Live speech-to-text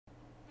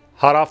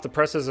Hot off the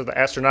presses of the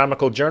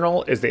Astronomical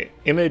Journal is the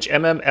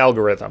ImageMM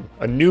algorithm,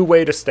 a new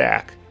way to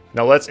stack.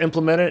 Now let's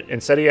implement it in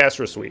Seti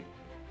Astro Suite.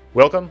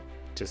 Welcome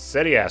to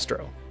Seti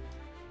Astro.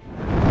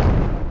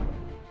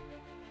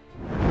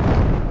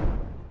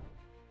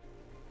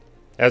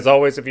 As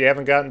always, if you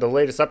haven't gotten the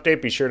latest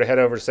update, be sure to head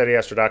over to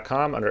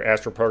SetiAstro.com under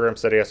Astro Program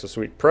Seti Astro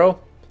Suite Pro.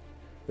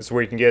 This is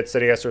where you can get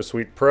Seti Astro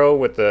Suite Pro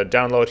with the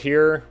download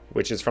here,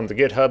 which is from the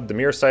GitHub. The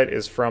mirror site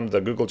is from the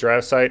Google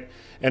Drive site.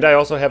 And I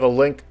also have a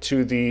link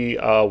to the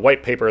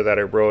white paper that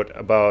I wrote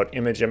about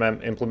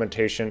ImageMM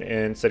implementation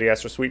in Seti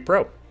Astro Suite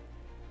Pro.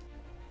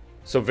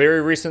 So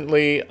very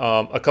recently,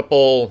 a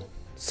couple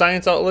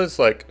science outlets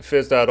like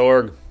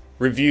phys.org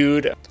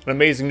reviewed an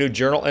amazing new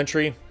journal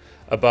entry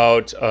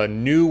about a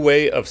new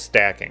way of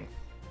stacking.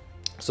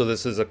 So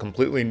this is a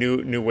completely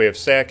new way of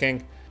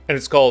stacking, and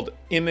it's called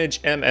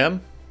ImageMM.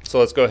 So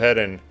let's go ahead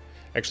and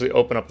actually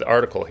open up the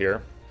article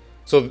here.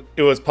 So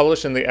it was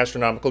published in the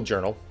Astronomical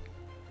Journal.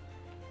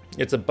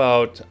 It's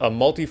about a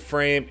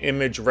multi-frame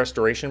image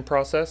restoration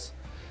process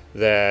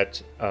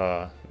that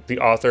the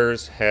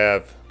authors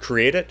have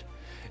created.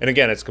 And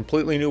again, it's a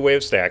completely new way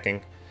of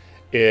stacking.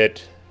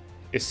 It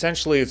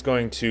essentially is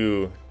going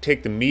to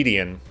take the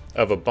median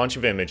of a bunch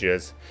of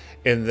images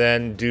and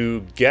then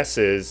do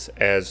guesses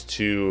as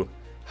to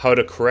how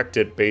to correct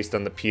it based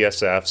on the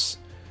PSFs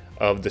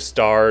of the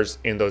stars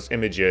in those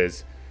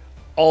images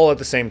all at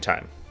the same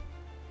time.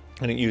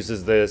 And it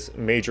uses this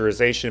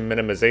majorization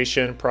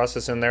minimization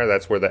process in there.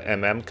 That's where the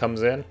MM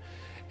comes in.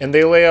 And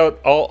they lay out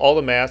all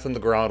the math and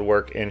the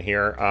groundwork in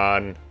here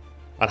on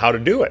how to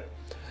do it.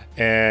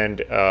 And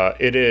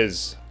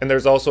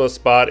there's also a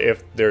spot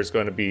if there's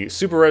going to be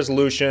super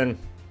resolution,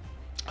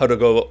 how to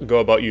go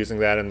about using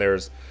that. And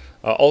there's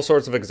all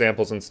sorts of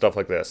examples and stuff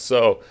like this.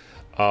 So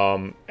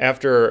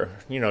after,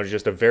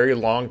 just a very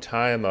long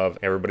time of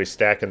everybody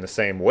stacking the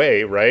same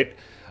way, right?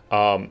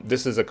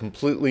 This is a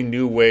completely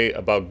new way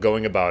about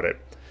going about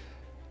it.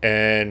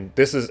 And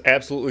this is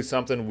absolutely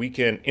something we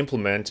can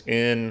implement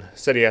in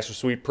Seti Astro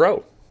Suite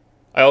Pro.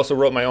 I also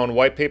wrote my own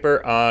white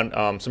paper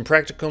on some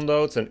practical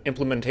notes and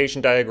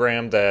implementation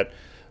diagram that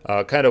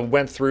kind of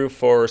went through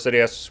for Seti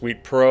Astro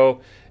Suite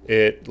Pro.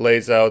 It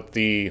lays out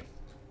the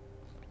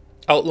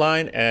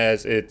outline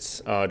as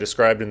it's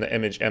described in the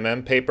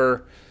ImageMM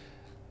paper,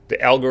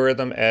 the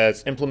algorithm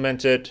as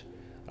implemented,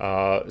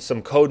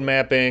 some code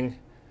mapping.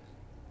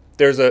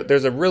 There's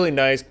a really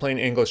nice plain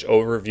English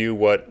overview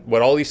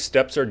what all these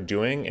steps are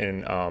doing,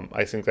 and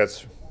I think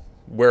that's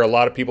where a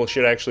lot of people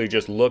should actually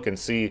just look and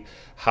see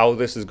how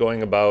this is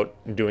going about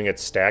doing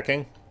its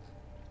stacking.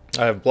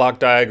 I have block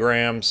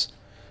diagrams,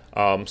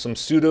 some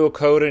pseudo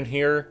code in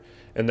here,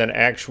 and then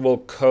actual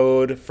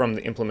code from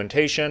the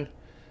implementation.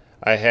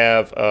 I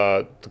have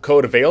the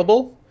code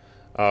available,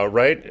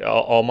 right?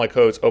 All my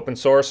code's open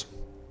source.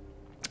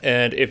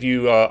 And if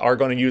you are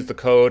going to use the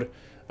code,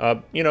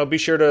 be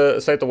sure to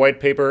cite the white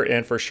paper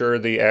and for sure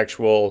the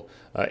actual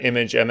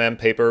ImageMM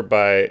paper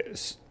by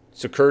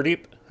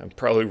Sukurdeep. I'm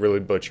probably really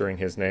butchering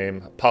his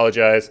name.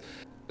 Apologize.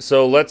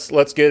 So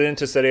let's get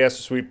into Seti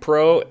Astro Suite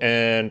Pro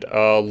and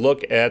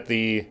look at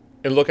the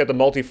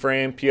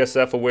multi-frame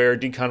PSF-aware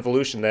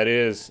deconvolution that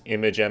is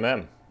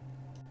ImageMM.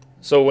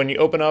 So when you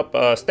open up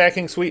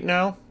Stacking Suite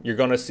now, you're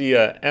going to see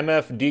a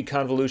MF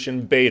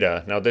deconvolution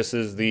beta. Now this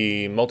is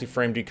the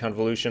multi-frame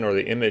deconvolution or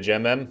the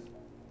ImageMM.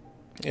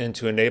 And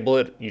to enable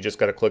it, you just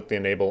got to click the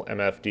Enable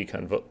MF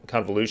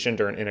deconvolution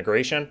during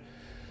integration.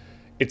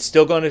 It's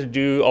still going to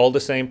do all the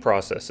same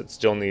process. It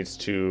still needs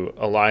to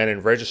align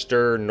and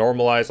register,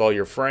 normalize all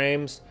your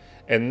frames.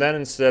 And then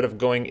instead of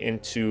going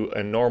into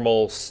a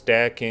normal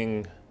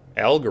stacking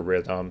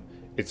algorithm,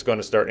 it's going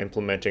to start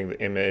implementing the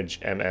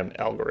ImageMM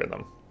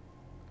algorithm.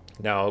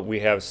 Now we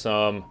have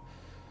some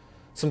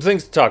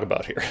things to talk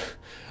about here.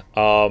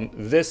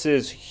 This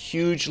is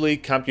hugely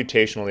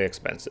computationally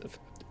expensive,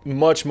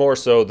 much more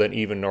so than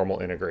even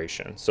normal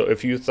integration. So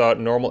if you thought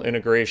normal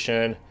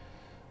integration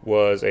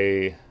was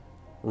a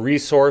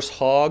resource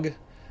hog,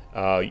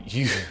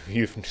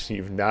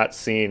 you've not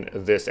seen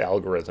this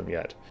algorithm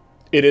yet.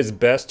 It is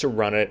best to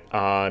run it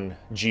on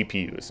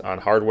GPUs, on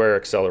hardware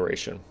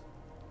acceleration.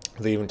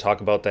 They even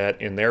talk about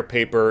that in their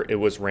paper. It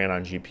was ran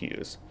on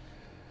GPUs.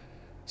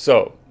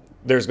 So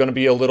there's going to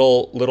be a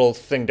little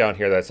thing down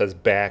here that says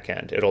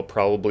backend. It'll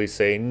probably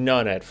say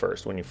none at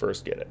first when you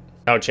first get it.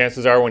 Now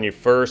chances are when you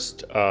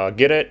first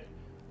get it,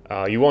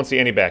 you won't see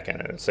any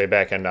backend. It'll say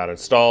backend not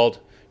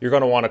installed. You're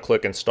going to want to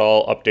click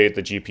install update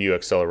the GPU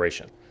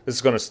acceleration. This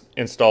is going to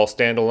install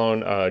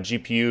standalone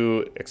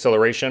GPU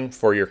acceleration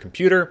for your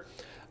computer.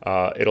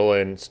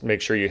 It'll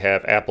make sure you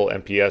have Apple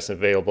MPS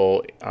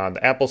available on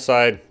the Apple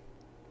side.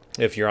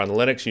 If you're on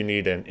Linux, you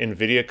need an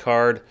NVIDIA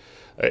card.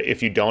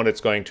 If you don't,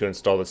 it's going to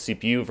install the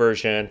CPU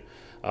version.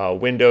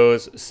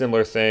 Windows,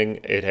 similar thing.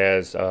 It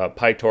has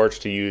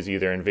PyTorch to use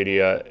either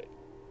NVIDIA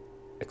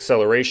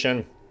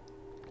acceleration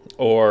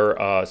or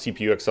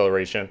CPU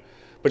acceleration.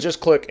 But just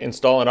click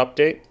install and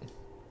update.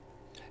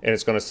 And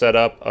it's going to set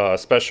up a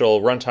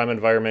special runtime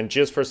environment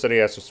just for Seti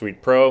Astro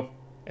Suite Pro.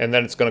 And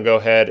then it's going to go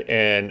ahead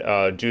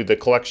and do the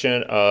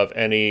collection of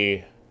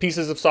any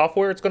pieces of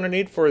software it's going to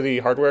need for the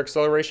hardware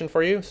acceleration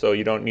for you. So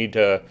you don't need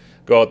to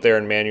go out there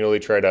and manually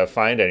try to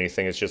find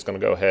anything. It's just going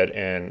to go ahead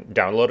and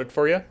download it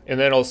for you. And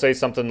then it'll say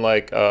something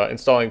like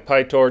installing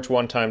PyTorch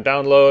one-time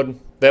download.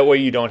 That way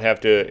you don't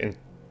have to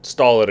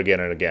install it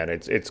again and again.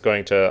 It's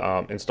going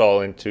to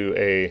install into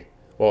a,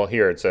 well,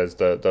 here it says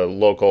the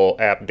local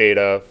app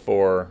data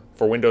for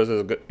Windows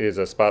is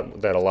a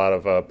spot that a lot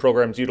of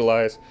programs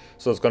utilize.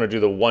 So it's going to do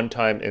the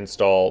one-time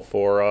install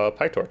for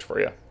PyTorch for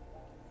you.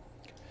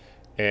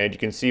 And you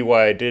can see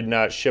why I did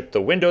not ship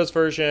the Windows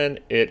version.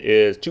 It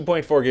is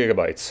 2.4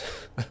 gigabytes.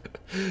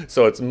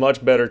 So it's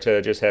much better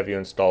to just have you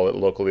install it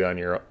locally on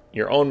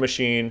your own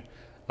machine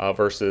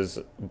versus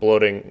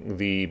bloating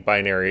the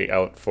binary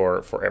out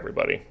for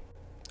everybody.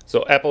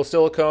 So Apple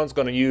Silicon is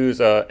going to use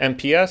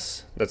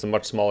MPS. That's a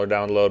much smaller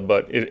download,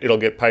 but it'll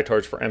get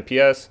PyTorch for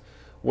MPS.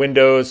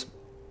 Windows,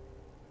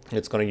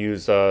 it's going to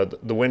use the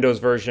Windows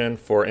version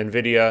for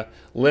NVIDIA.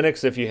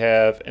 Linux, if you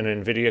have an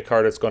NVIDIA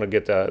card, it's going to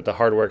get the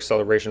hardware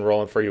acceleration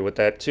rolling for you with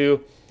that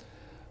too.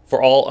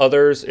 For all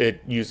others,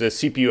 it uses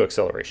CPU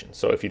acceleration.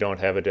 So if you don't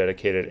have a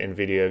dedicated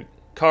NVIDIA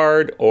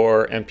card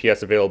or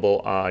MPS available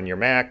on your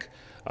Mac,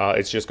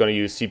 it's just going to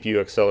use CPU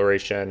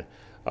acceleration,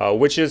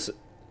 which is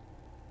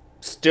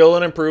still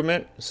an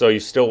improvement. So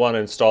you still want to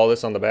install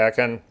this on the back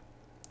end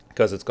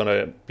because it's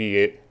going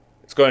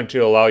to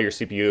allow your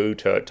CPU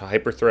to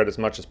hyperthread as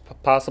much as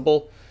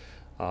possible,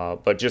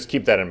 but just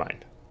keep that in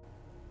mind.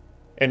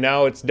 And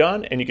now it's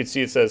done, and you can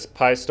see it says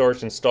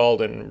PyTorch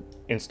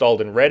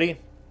installed and ready.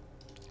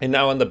 And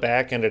now on the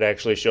back end, it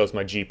actually shows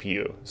my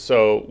GPU.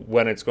 So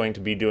when it's going to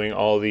be doing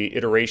all the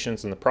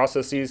iterations and the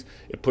processes,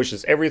 it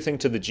pushes everything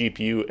to the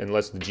GPU and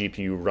lets the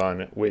GPU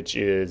run, which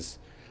is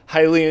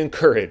highly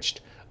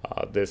encouraged.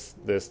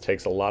 This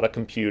takes a lot of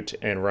compute,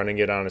 and running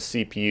it on a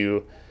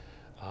CPU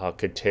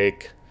could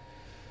take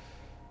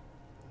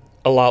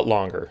a lot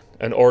longer,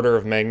 an order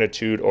of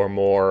magnitude or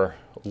more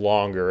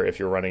longer if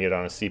you're running it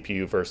on a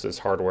CPU versus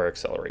hardware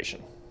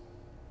acceleration.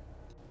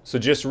 So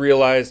just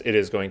realize it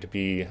is going to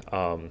be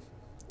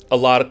a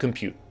lot of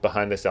compute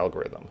behind this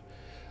algorithm.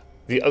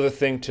 The other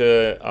thing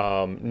to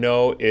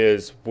know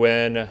is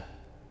when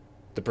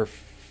the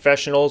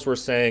professionals were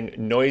saying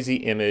noisy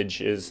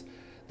images,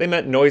 they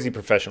meant noisy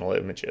professional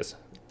images.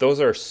 Those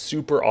are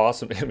super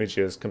awesome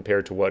images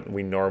compared to what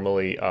we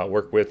normally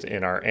work with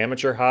in our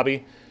amateur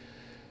hobby.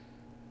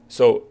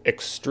 So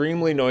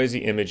extremely noisy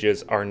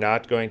images are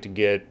not going to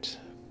get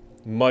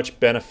much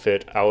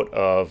benefit out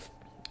of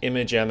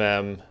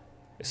ImageMM,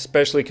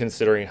 especially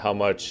considering how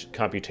much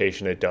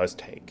computation it does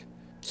take.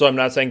 So I'm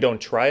not saying don't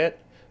try it,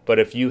 but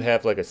if you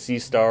have like a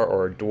C-Star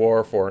or a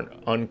DWARF or an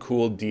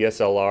uncooled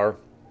DSLR,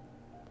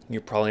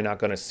 you're probably not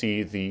going to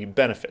see the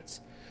benefits.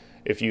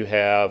 If you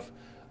have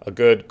a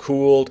good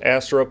cooled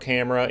Astro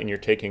camera and you're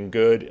taking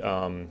good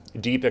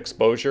deep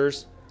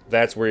exposures,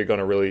 that's where you're going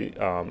to really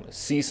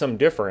see some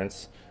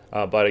difference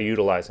by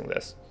utilizing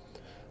this.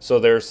 So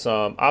there's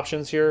some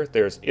options here.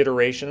 There's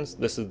iterations.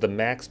 This is the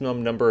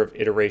maximum number of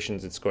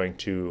iterations it's going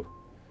to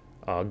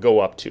go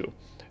up to.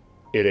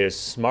 It is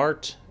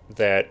smart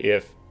that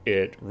if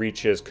it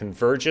reaches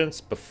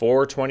convergence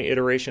before 20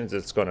 iterations,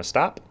 it's going to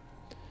stop.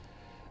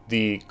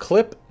 The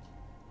clip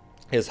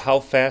is how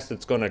fast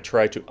it's going to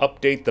try to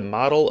update the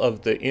model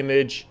of the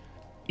image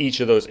each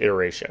of those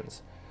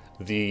iterations.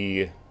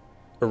 The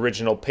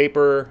original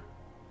paper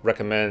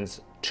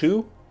recommends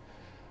 2.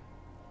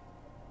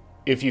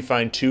 If you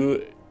find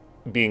 2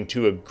 being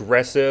too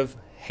aggressive,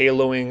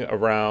 haloing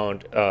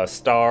around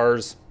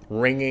stars,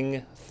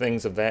 ringing,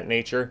 things of that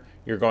nature,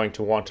 you're going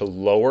to want to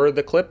lower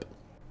the clip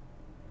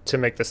to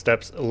make the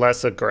steps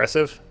less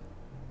aggressive.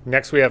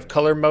 Next we have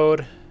color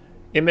mode.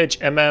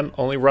 ImageMM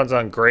only runs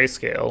on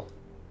grayscale.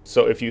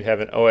 So if you have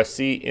an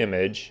OSC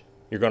image,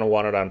 you're going to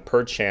want it on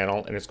per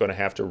channel, and it's going to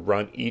have to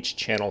run each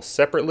channel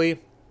separately.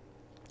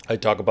 I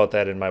talk about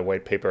that in my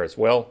white paper as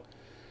well.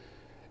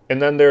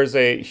 And then there's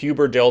a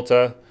Huber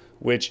delta,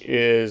 which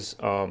is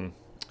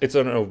it's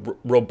a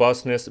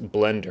robustness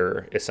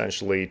blender,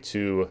 essentially,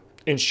 to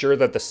ensure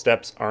that the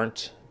steps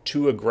aren't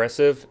too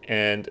aggressive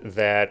and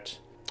that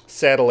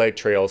satellite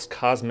trails,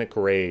 cosmic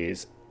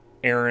rays,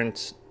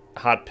 errant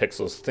hot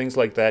pixels, things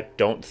like that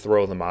don't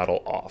throw the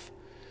model off.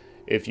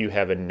 If you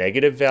have a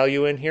negative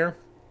value in here,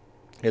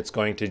 it's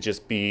going to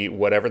just be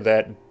whatever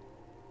that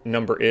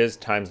number is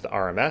times the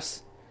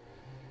RMS.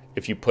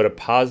 If you put a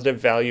positive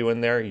value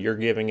in there, you're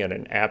giving it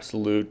an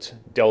absolute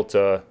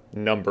delta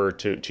number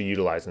to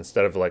utilize.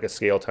 Instead of like a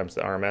scale times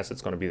the RMS,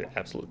 it's going to be the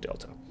absolute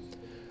delta.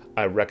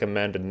 I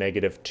recommend a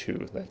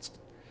 -2.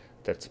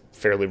 That's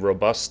fairly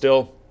robust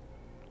still.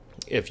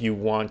 If you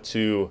want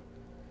to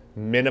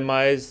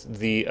minimize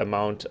the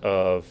amount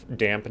of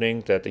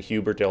dampening that the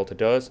Huber delta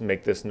does,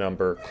 make this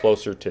number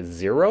closer to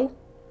 0.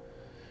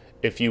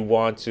 If you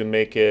want to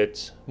make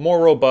it more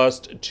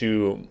robust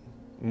to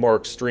more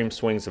extreme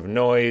swings of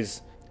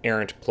noise,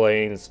 errant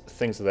planes,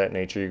 things of that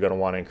nature, you're going to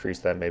want to increase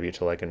that maybe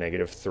to like a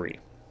 -3.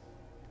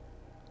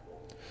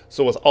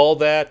 So with all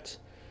that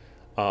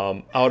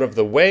out of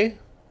the way,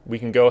 we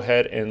can go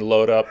ahead and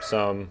load up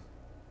some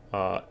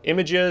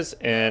images,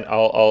 and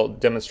I'll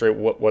demonstrate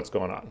what's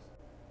going on.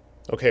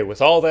 Okay,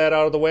 with all that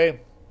out of the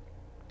way,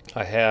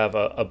 I have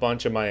a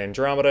bunch of my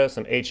Andromeda,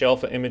 some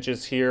H-alpha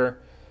images here.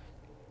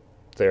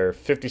 They're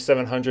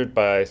 5700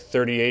 by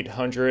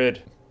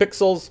 3800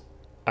 pixels.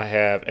 I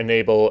have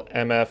enable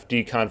MF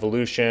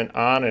deconvolution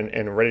on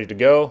and ready to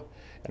go.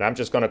 And I'm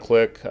just going to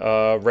click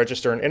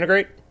register and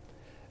integrate.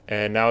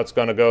 And now it's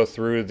going to go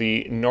through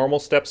the normal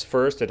steps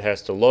first. It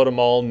has to load them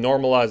all,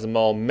 normalize them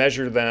all,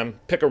 measure them,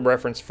 pick a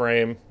reference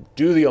frame,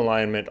 do the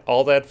alignment,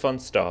 all that fun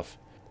stuff.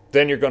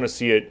 Then you're going to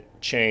see it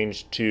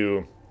change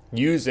to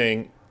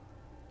using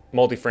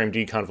multi-frame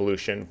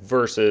deconvolution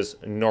versus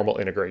normal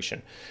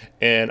integration.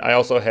 And I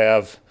also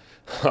have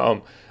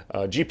a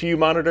GPU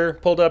monitor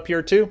pulled up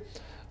here too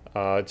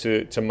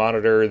to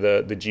monitor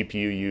the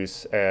GPU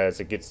use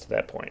as it gets to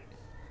that point.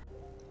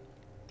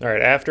 All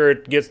right, after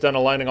it gets done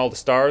aligning all the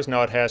stars,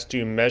 now it has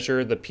to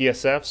measure the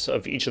PSFs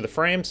of each of the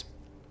frames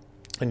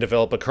and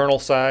develop a kernel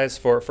size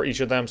for each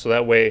of them, so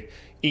that way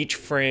each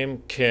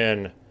frame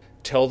can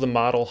tell the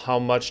model how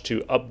much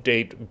to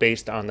update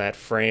based on that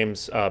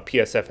frame's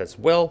PSF as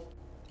well.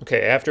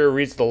 Okay, after it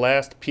reads the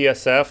last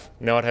PSF,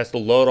 now it has to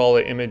load all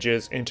the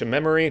images into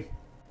memory.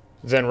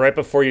 Then right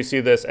before you see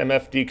this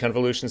MF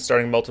deconvolution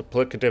starting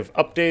multiplicative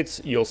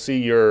updates, you'll see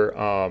your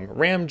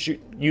RAM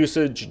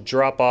usage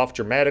drop off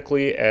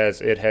dramatically as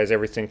it has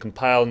everything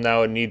compiled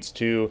now it needs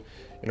to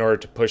in order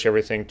to push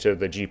everything to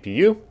the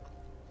GPU.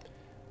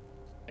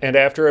 And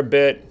after a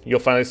bit, you'll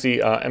finally see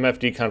MF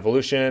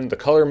deconvolution, the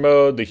color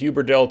mode, the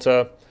Huber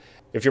delta.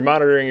 If you're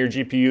monitoring your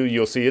GPU,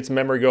 you'll see its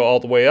memory go all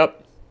the way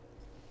up.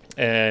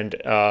 And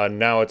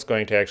now it's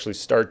going to actually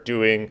start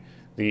doing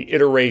the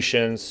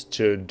iterations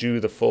to do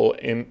the full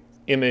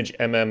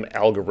ImageMM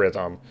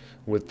algorithm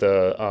with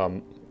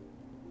the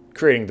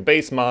creating the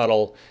base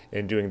model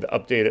and doing the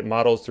updated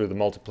models through the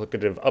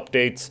multiplicative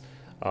updates.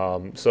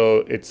 So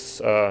it's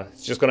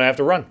just going to have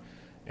to run,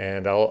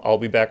 and I'll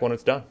be back when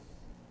it's done.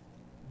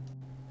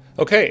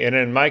 Okay, and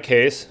in my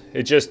case,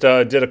 it just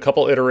did a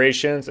couple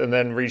iterations and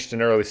then reached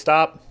an early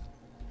stop.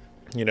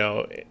 You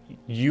know,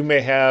 you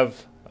may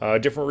have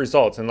different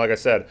results, and like I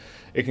said,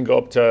 it can go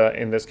up to,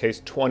 in this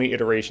case, 20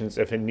 iterations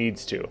if it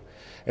needs to.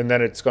 And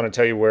then it's going to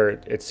tell you where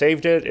it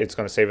saved it. It's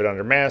going to save it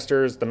under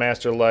masters, the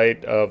master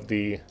light of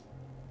the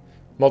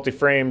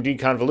multi-frame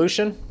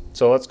deconvolution.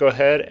 So let's go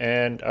ahead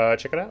and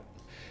check it out.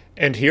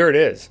 And here it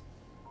is.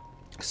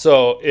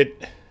 So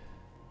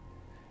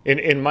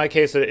in my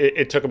case,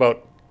 it took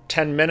about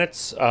 10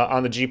 minutes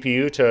on the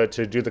GPU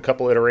to do the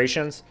couple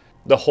iterations.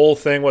 The whole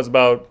thing was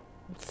about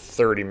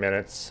 30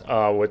 minutes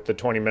with the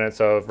 20 minutes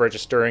of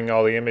registering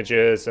all the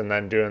images and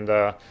then doing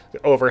the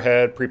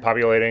overhead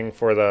pre-populating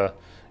for the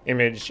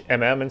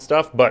ImageMM and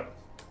stuff. But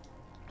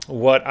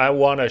what I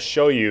want to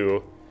show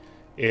you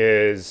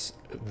is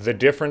the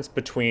difference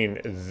between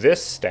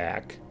this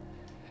stack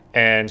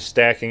and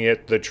stacking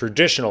it the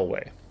traditional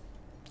way.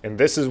 And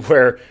this is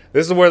where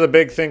the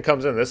big thing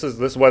comes in. This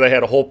is why they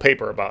had a whole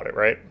paper about it,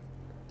 right?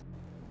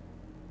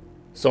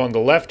 So on the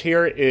left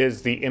here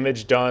is the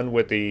image done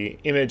with the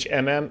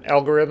ImageMM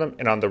algorithm,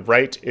 and on the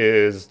right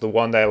is the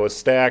one that was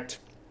stacked.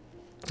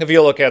 If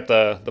you look at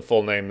the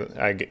full name,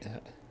 I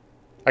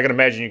can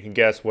imagine you can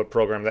guess what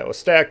program that was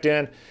stacked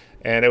in,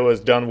 and it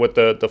was done with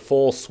the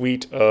full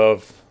suite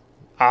of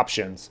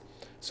options.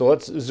 So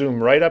let's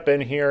zoom right up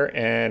in here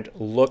and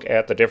look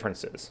at the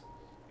differences.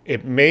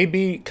 It may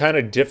be kind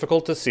of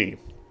difficult to see,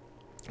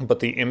 but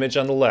the image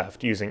on the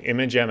left using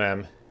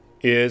ImageMM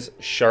is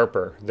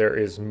sharper. There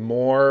is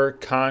more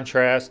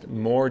contrast,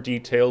 more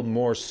detail,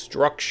 more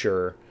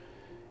structure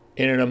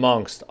in and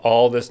amongst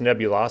all this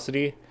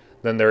nebulosity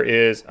than there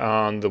is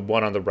on the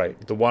one on the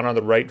right. The one on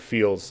the right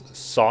feels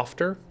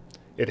softer.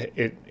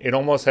 It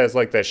almost has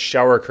like that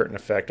shower curtain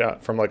effect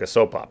from like a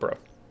soap opera,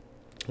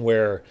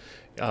 where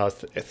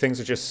things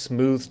are just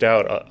smoothed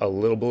out a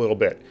little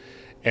bit.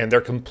 And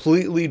they're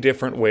completely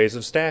different ways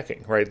of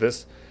stacking, right?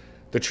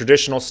 The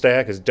traditional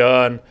stack is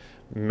done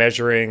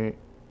measuring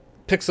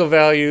pixel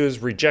values,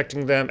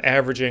 rejecting them,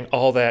 averaging,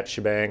 all that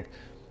shebang.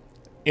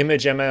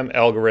 ImageMM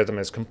algorithm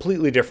is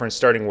completely different,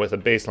 starting with a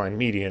baseline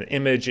median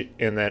image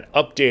and then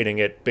updating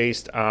it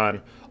based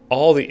on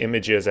all the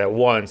images at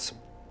once,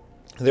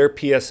 their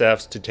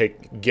PSFs, to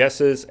take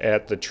guesses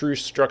at the true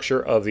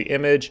structure of the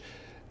image,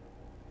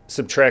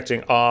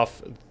 subtracting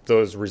off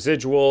those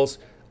residuals,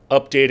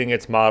 updating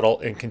its model,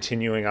 and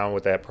continuing on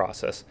with that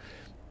process.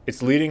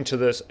 It's leading to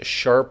this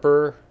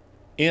sharper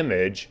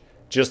image,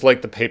 just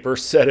like the paper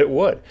said it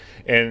would.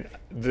 And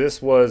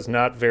this was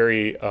not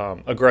very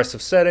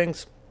aggressive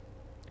settings.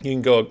 You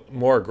can go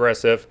more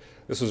aggressive.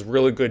 This was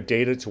really good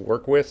data to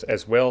work with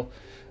as well.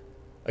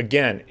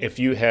 Again, if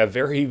you have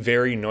very,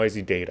 very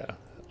noisy data,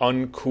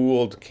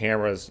 uncooled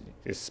cameras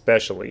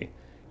especially,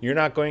 you're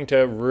not going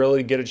to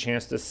really get a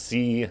chance to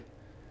see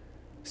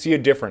a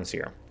difference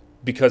here.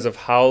 Because of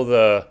how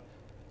the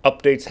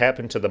updates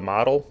happen to the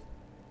model,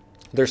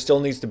 there still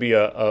needs to be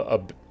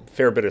a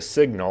fair bit of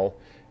signal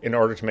in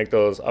order to make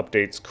those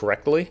updates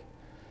correctly.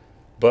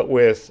 But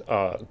with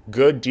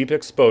good deep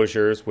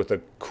exposures with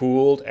a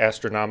cooled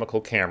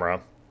astronomical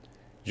camera,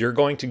 you're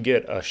going to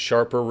get a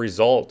sharper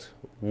result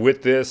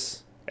with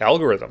this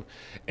algorithm.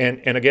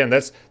 And again,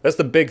 that's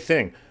the big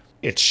thing.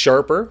 It's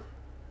sharper.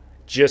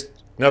 Just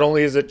not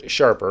only is it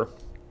sharper,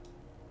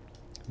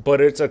 but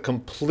it's a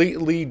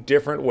completely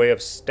different way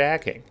of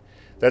stacking.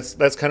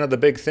 That's kind of the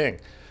big thing.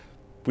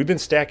 We've been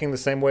stacking the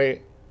same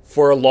way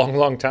for a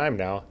long time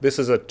now. This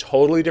is a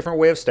totally different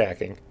way of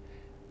stacking,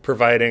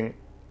 providing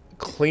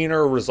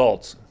cleaner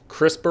results,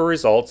 crisper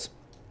results,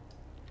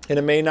 and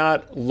it may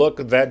not look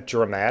that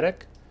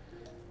dramatic,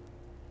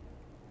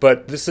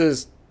 but this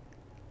is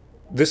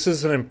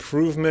an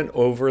improvement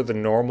over the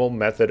normal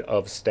method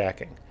of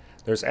stacking.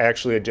 There's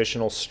actually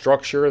additional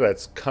structure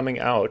that's coming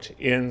out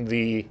in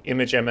the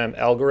ImageMM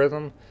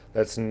algorithm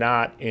that's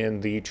not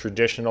in the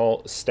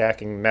traditional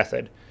stacking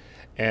method.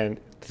 And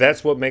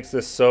that's what makes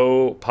this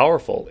so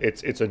powerful.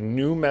 It's a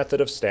new method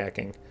of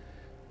stacking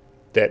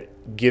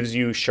that gives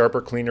you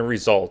sharper, cleaner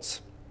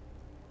results.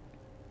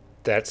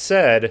 That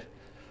said,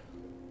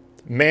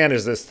 man,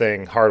 is this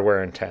thing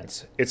hardware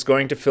intense. It's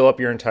going to fill up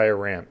your entire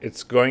RAM.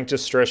 It's going to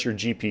stress your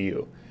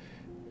GPU.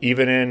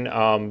 Even in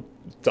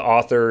the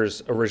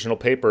author's original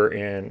paper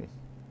in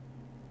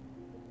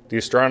the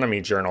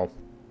Astronomy Journal,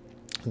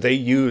 they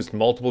used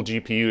multiple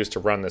GPUs to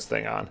run this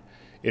thing on.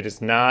 It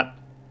is not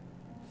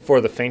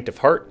for the faint of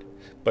heart,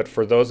 but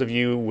for those of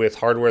you with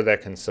hardware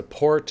that can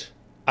support,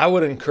 I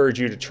would encourage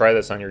you to try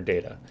this on your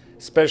data.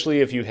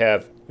 Especially if you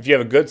have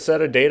a good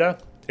set of data,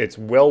 it's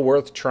well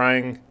worth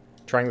trying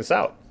this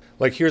out.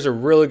 Like, here's a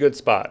really good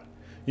spot.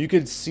 You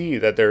could see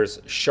that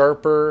there's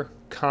sharper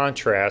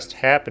contrast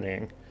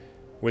happening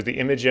with the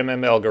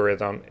ImageMM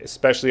algorithm,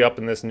 especially up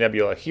in this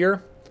nebula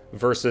here,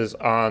 versus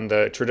on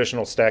the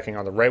traditional stacking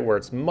on the right, where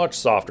it's much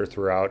softer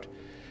throughout.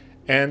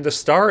 And the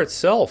star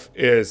itself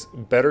is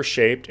better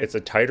shaped. It's a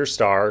tighter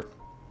star.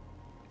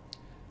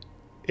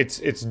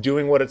 It's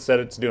doing what it said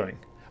it's doing.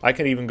 I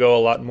can even go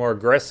a lot more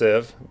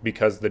aggressive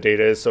because the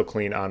data is so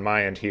clean on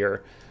my end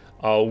here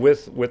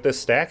with this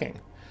stacking.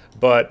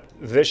 But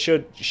this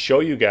should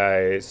show you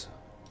guys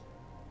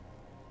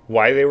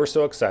why they were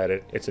so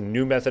excited. It's a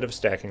new method of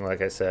stacking,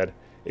 like I said.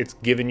 It's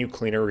giving you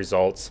cleaner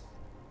results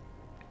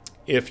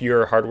if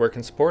your hardware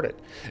can support it.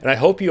 And I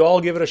hope you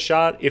all give it a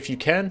shot if you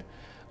can.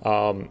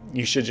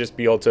 You should just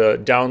be able to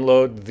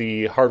download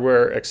the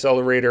hardware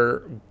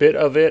accelerator bit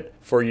of it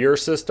for your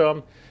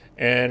system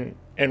and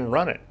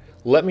run it.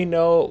 Let me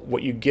know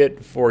what you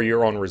get for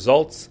your own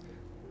results.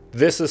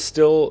 This is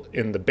still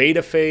in the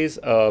beta phase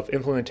of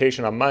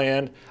implementation on my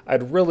end.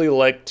 I'd really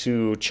like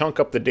to chunk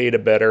up the data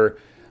better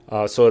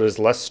so it is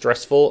less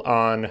stressful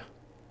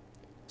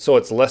so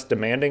it's less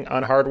demanding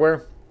on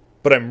hardware.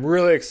 But I'm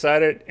really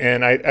excited,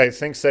 and I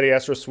think Seti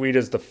Astro Suite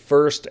is the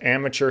first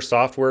amateur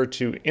software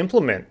to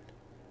implement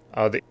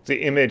the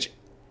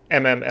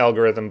ImageMM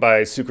algorithm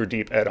by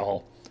Sucredeep et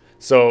al.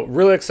 So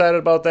really excited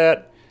about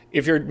that.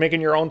 If you're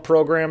making your own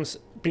programs,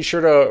 be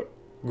sure to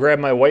grab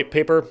my white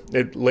paper.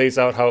 It lays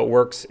out how it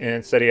works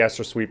in Seti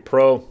Astro Suite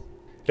Pro.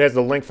 It has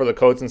the link for the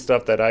codes and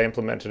stuff that I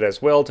implemented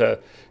as well to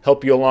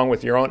help you along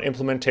with your own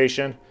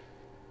implementation.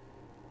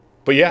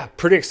 But yeah,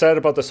 pretty excited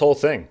about this whole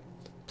thing.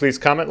 Please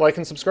comment, like,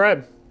 and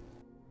subscribe.